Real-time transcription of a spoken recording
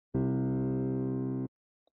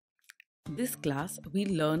This class, we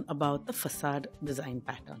learn about the facade design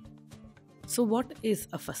pattern. So what is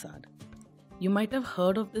a facade? You might have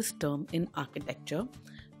heard of this term in architecture,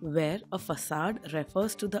 where a facade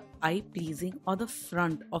refers to the eye-pleasing or the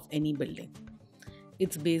front of any building.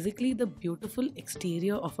 It's basically the beautiful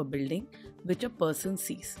exterior of a building which a person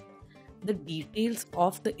sees. The details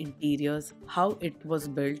of the interiors, how it was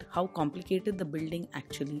built, how complicated the building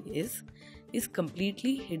actually is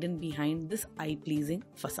completely hidden behind this eye-pleasing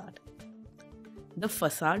facade. The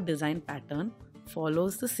facade design pattern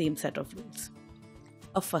follows the same set of rules.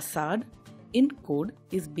 A facade in code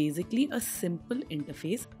is basically a simple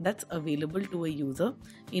interface that's available to a user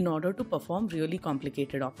in order to perform really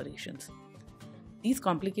complicated operations. These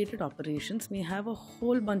complicated operations may have a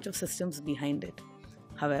whole bunch of systems behind it.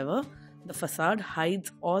 However, the facade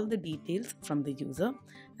hides all the details from the user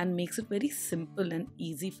and makes it very simple and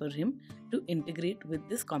easy for him to integrate with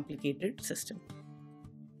this complicated system.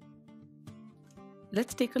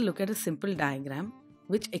 Let's take a look at a simple diagram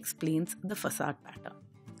which explains the facade pattern.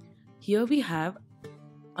 Here we have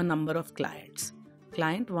a number of clients,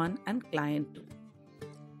 client 1 and client 2.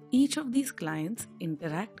 Each of these clients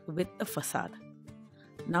interact with the facade.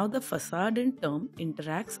 Now the facade in turn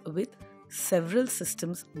interacts with several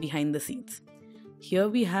systems behind the scenes. Here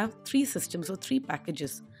we have 3 systems or 3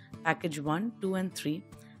 packages, package 1, 2 and 3,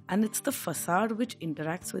 and it's the facade which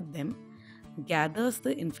interacts with them, gathers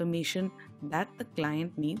the information that the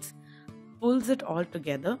client needs, pulls it all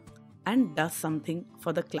together and does something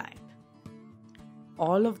for the client.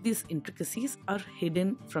 All of these intricacies are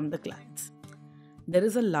hidden from the clients. There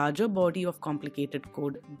is a larger body of complicated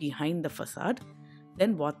code behind the facade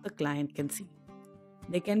than what the client can see.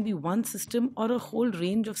 There can be one system or a whole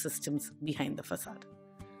range of systems behind the facade.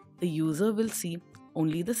 The user will see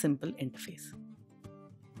only the simple interface.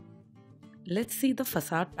 Let's see the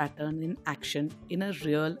facade pattern in action in a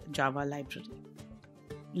real Java library.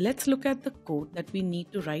 Let's look at the code that we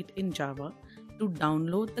need to write in Java to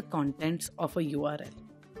download the contents of a URL.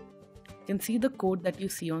 You can see the code that you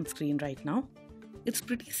see on screen right now. It's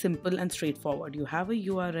pretty simple and straightforward. You have a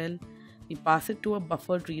URL, we pass it to a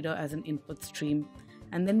buffered reader as an input stream,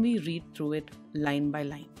 and then we read through it line by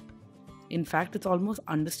line. In fact, it's almost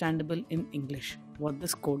understandable in English what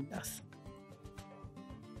this code does.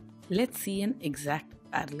 Let's see an exact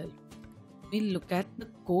parallel. We'll look at the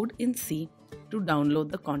code in C to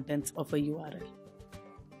download the contents of a URL.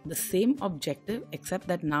 The same objective, except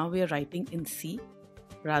that now we are writing in C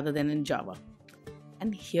rather than in Java.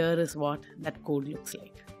 And here is what that code looks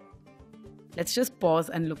like. Let's just pause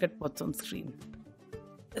and look at what's on screen.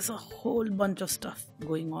 There's a whole bunch of stuff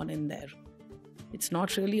going on in there. It's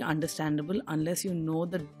not really understandable unless you know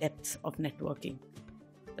the depths of networking.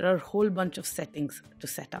 There are a whole bunch of settings to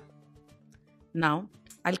set up. Now,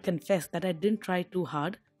 I'll confess that I didn't try too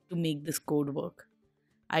hard to make this code work.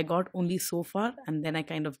 I got only so far and then I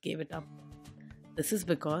kind of gave it up. This is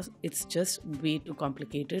because it's just way too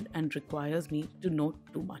complicated and requires me to know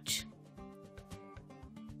too much.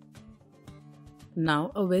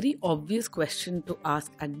 Now, a very obvious question to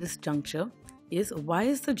ask at this juncture is, why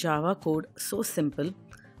is the Java code so simple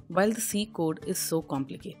while the C code is so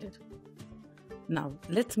complicated? Now,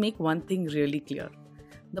 let's make one thing really clear.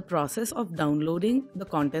 The process of downloading the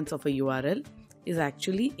contents of a URL is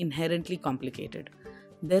actually inherently complicated.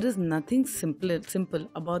 There is nothing simple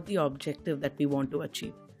about the objective that we want to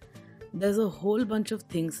achieve. There's a whole bunch of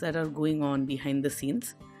things that are going on behind the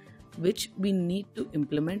scenes which we need to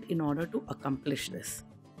implement in order to accomplish this.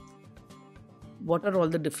 What are all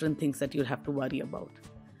the different things that you'll have to worry about?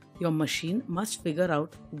 Your machine must figure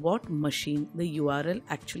out what machine the URL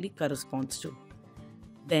actually corresponds to.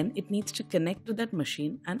 Then it needs to connect to that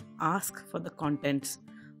machine and ask for the contents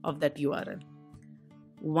of that URL.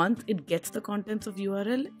 Once it gets the contents of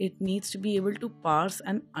URL, it needs to be able to parse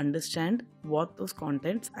and understand what those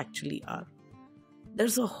contents actually are.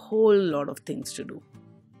 There's a whole lot of things to do.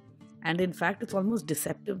 And in fact, it's almost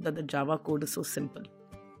deceptive that the Java code is so simple.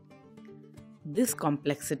 This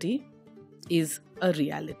complexity is a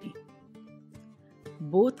reality.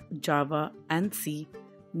 Both Java and C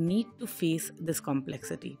need to face this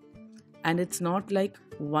complexity. And it's not like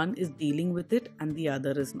one is dealing with it and the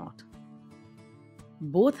other is not.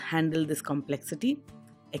 Both handle this complexity,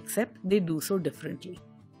 except they do so differently.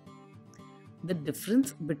 The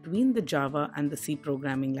difference between the Java and the C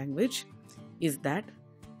programming language is that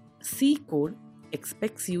C code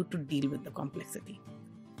expects you to deal with the complexity.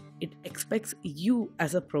 It expects you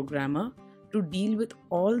as a programmer to deal with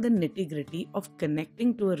all the nitty-gritty of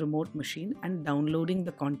connecting to a remote machine and downloading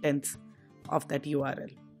the contents of that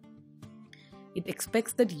URL. It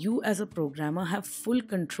expects that you as a programmer have full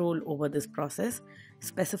control over this process,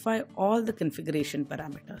 specify all the configuration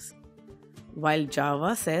parameters. While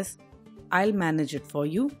Java says, I'll manage it for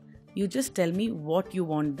you, you just tell me what you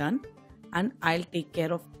want done and I'll take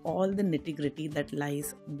care of all the nitty-gritty that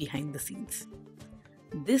lies behind the scenes.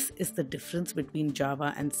 This is the difference between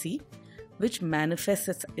Java and C, which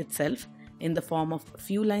manifests itself in the form of a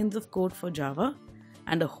few lines of code for Java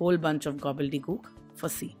and a whole bunch of gobbledygook for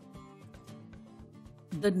C.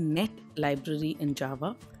 The net library in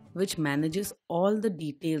Java, which manages all the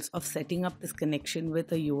details of setting up this connection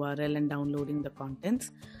with a URL and downloading the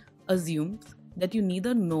contents, assumes that you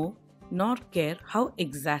neither know nor care how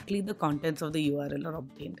exactly the contents of the URL are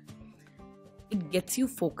obtained. It gets you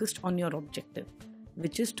focused on your objective,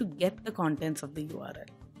 which is to get the contents of the URL.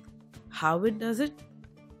 How it does it?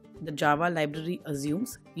 The Java library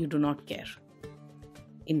assumes you do not care.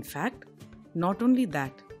 In fact, not only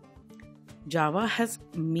that, Java has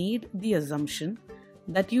made the assumption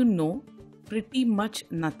that you know pretty much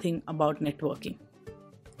nothing about networking.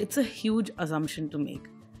 It's a huge assumption to make,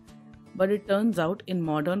 but it turns out in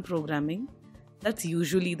modern programming, that's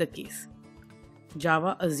usually the case.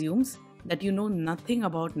 Java assumes that you know nothing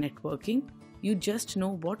about networking, you just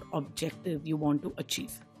know what objective you want to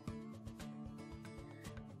achieve.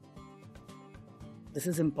 This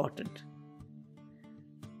is important.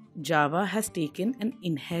 Java has taken an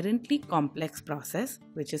inherently complex process,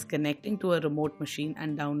 which is connecting to a remote machine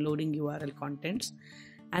and downloading URL contents,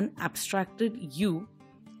 and abstracted you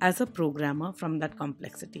as a programmer from that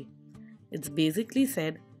complexity. It's basically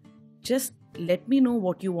said, just let me know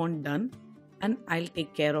what you want done and I'll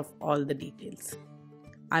take care of all the details.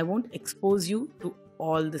 I won't expose you to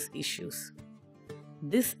all these issues.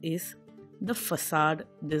 This is the facade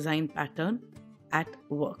design pattern at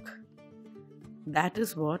work. That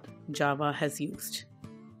is what Java has used.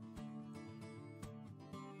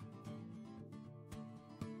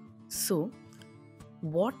 So,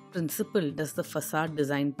 what principle does the facade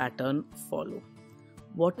design pattern follow?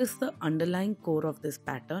 What is the underlying core of this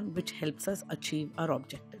pattern which helps us achieve our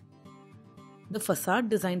objective? The facade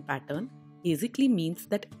design pattern basically means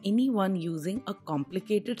that anyone using a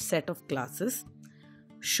complicated set of classes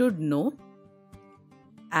should know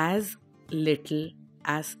as little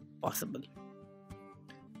as possible.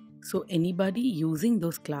 So anybody using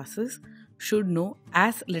those classes should know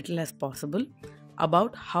as little as possible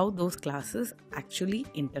about how those classes actually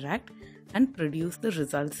interact and produce the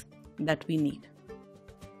results that we need.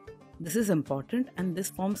 This is important and this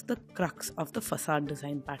forms the crux of the facade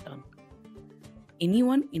design pattern.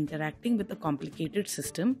 Anyone interacting with a complicated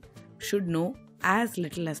system should know as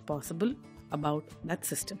little as possible about that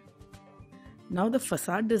system. Now the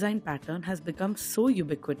facade design pattern has become so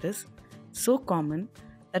ubiquitous, so common,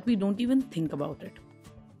 that we don't even think about it.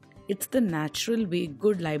 It's the natural way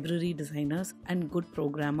good library designers and good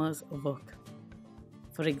programmers work.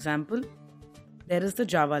 For example, there is the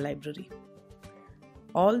Java library.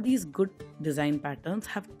 All these good design patterns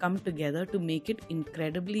have come together to make it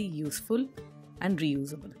incredibly useful and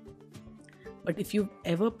reusable. But if you've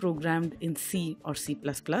ever programmed in C or C++,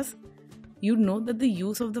 you know that the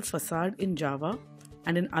use of the facade in Java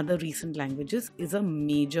and in other recent languages is a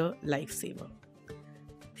major lifesaver.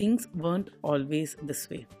 Things weren't always this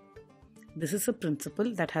way. This is a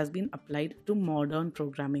principle that has been applied to modern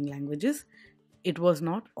programming languages. It was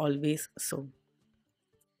not always so.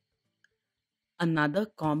 Another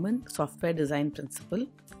common software design principle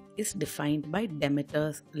is defined by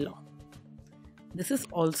Demeter's law. This is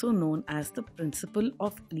also known as the principle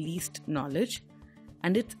of least knowledge,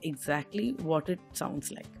 and it's exactly what it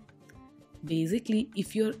sounds like. Basically,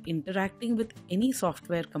 if you're interacting with any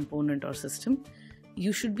software component or system,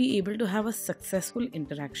 you should be able to have a successful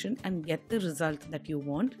interaction and get the result that you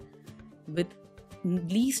want with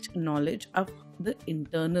least knowledge of the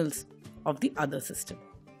internals of the other system.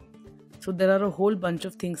 So there are a whole bunch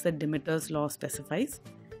of things that Demeter's law specifies.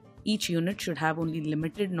 Each unit should have only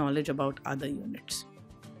limited knowledge about other units.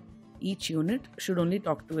 Each unit should only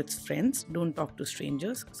talk to its friends, don't talk to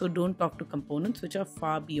strangers. So don't talk to components which are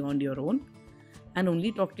far beyond your own, and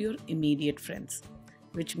only talk to your immediate friends,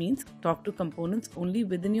 which means talk to components only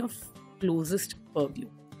within your closest purview.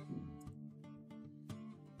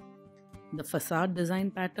 The facade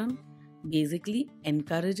design pattern basically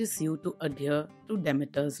encourages you to adhere to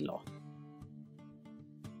Demeter's law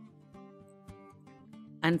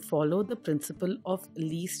and follow the principle of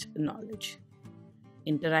least knowledge.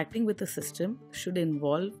 Interacting with a system should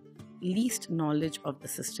involve least knowledge of the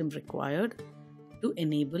system required to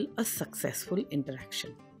enable a successful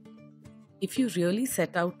interaction. If you really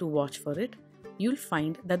set out to watch for it, you'll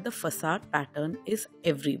find that the facade pattern is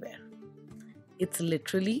everywhere. It's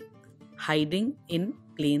literally hiding in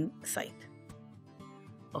plain sight.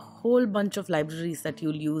 A whole bunch of libraries that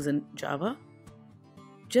you'll use in Java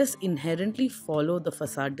just inherently follow the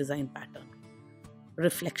facade design pattern.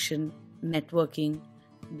 Reflection, networking,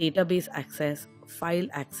 database access, file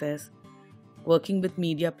access, working with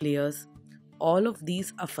media players, all of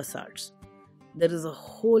these are facades. There is a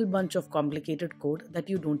whole bunch of complicated code that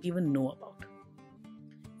you don't even know about.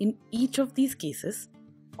 In each of these cases,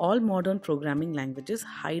 all modern programming languages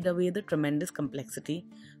hide away the tremendous complexity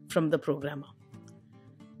from the programmer.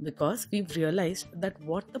 Because we've realized that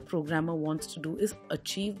what the programmer wants to do is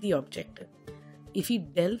achieve the objective. If he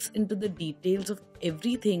delves into the details of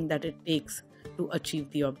everything that it takes to achieve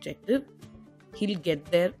the objective, he'll get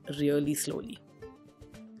there really slowly.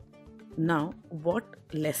 Now, what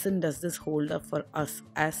lesson does this hold up for us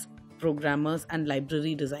as programmers and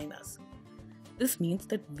library designers? This means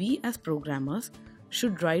that we as programmers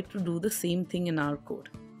should try to do the same thing in our code.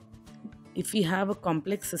 If we have a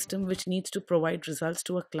complex system which needs to provide results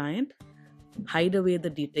to a client, hide away the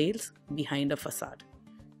details behind a facade.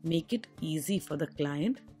 Make it easy for the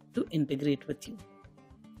client to integrate with you.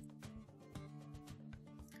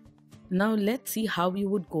 Now let's see how you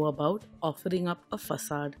would go about offering up a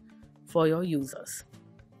facade for your users.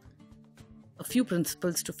 A few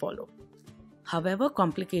principles to follow. However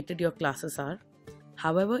complicated your classes are,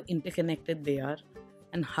 however interconnected they are,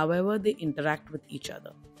 and however they interact with each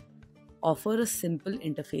other, offer a simple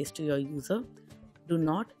interface to your user. Do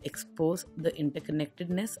not expose the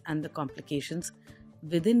interconnectedness and the complications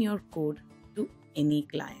within your code to any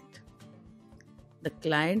client. The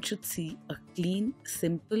client should see a clean,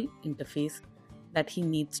 simple interface that he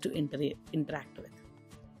needs to interact with.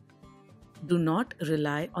 Do not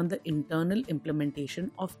rely on the internal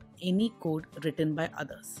implementation of any code written by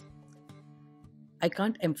others. I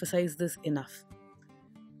can't emphasize this enough.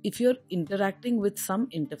 If you're interacting with some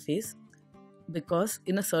interface because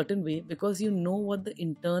in a certain way, because you know what the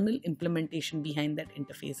internal implementation behind that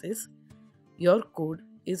interface is, your code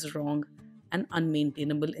is wrong and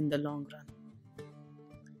unmaintainable in the long run.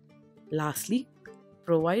 Lastly,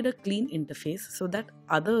 provide a clean interface so that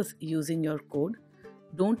others using your code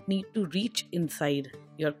don't need to reach inside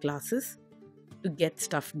your classes to get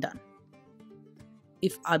stuff done.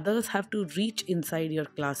 If others have to reach inside your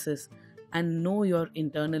classes and know your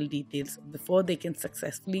internal details before they can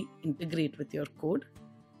successfully integrate with your code,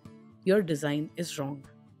 your design is wrong.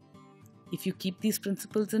 If you keep these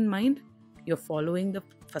principles in mind, you're following the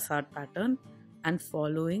facade pattern and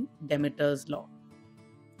following Demeter's law.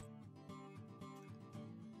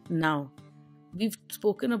 Now, we've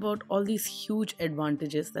spoken about all these huge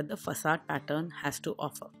advantages that the facade pattern has to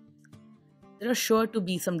offer. There are sure to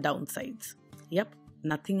be some downsides. Yep,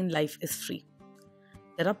 nothing in life is free.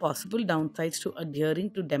 There are possible downsides to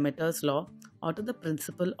adhering to Demeter's law or to the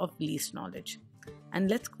principle of least knowledge.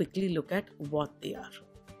 And let's quickly look at what they are.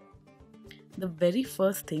 The very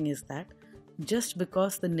first thing is that just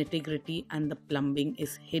because the nitty-gritty and the plumbing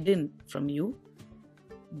is hidden from you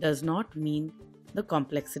does not mean the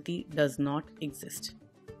complexity does not exist.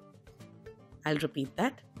 I'll repeat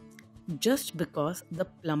that. Just because the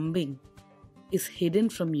plumbing is hidden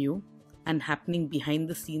from you and happening behind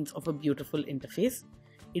the scenes of a beautiful interface,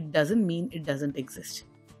 it doesn't mean it doesn't exist.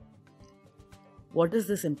 What does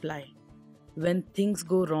this imply? When things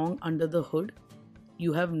go wrong under the hood,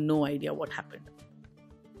 you have no idea what happened.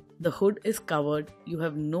 The hood is covered, you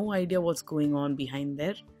have no idea what's going on behind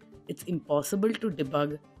there. It's impossible to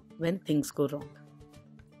debug when things go wrong.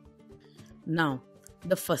 Now,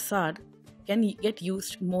 the facade can get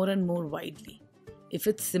used more and more widely. If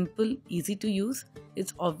it's simple, easy to use,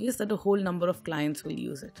 it's obvious that a whole number of clients will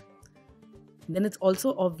use it. Then it's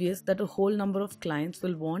also obvious that a whole number of clients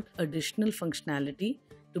will want additional functionality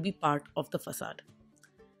to be part of the facade.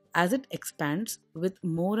 As it expands with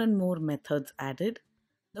more and more methods added,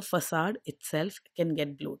 the facade itself can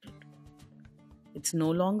get bloated. It's no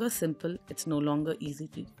longer simple, it's no longer easy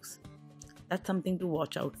to use. That's something to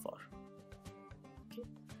watch out for. Okay.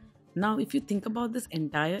 Now, if you think about this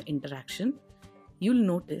entire interaction, you'll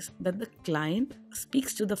notice that the client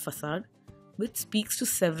speaks to the facade, which speaks to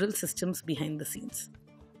several systems behind the scenes.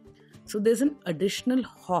 So there's an additional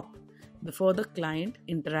hop before the client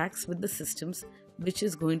interacts with the systems which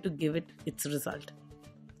is going to give it its result.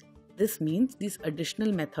 This means these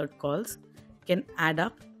additional method calls can add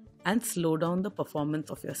up and slow down the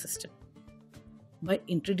performance of your system. By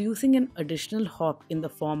introducing an additional hop in the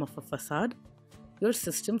form of a facade, your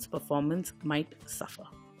system's performance might suffer.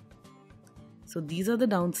 So these are the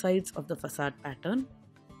downsides of the facade pattern.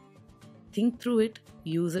 Think through it,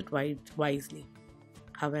 use it wisely.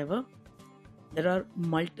 However, there are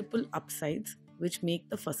multiple upsides which make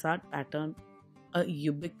the facade pattern a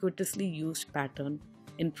ubiquitously used pattern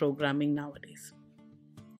in programming nowadays.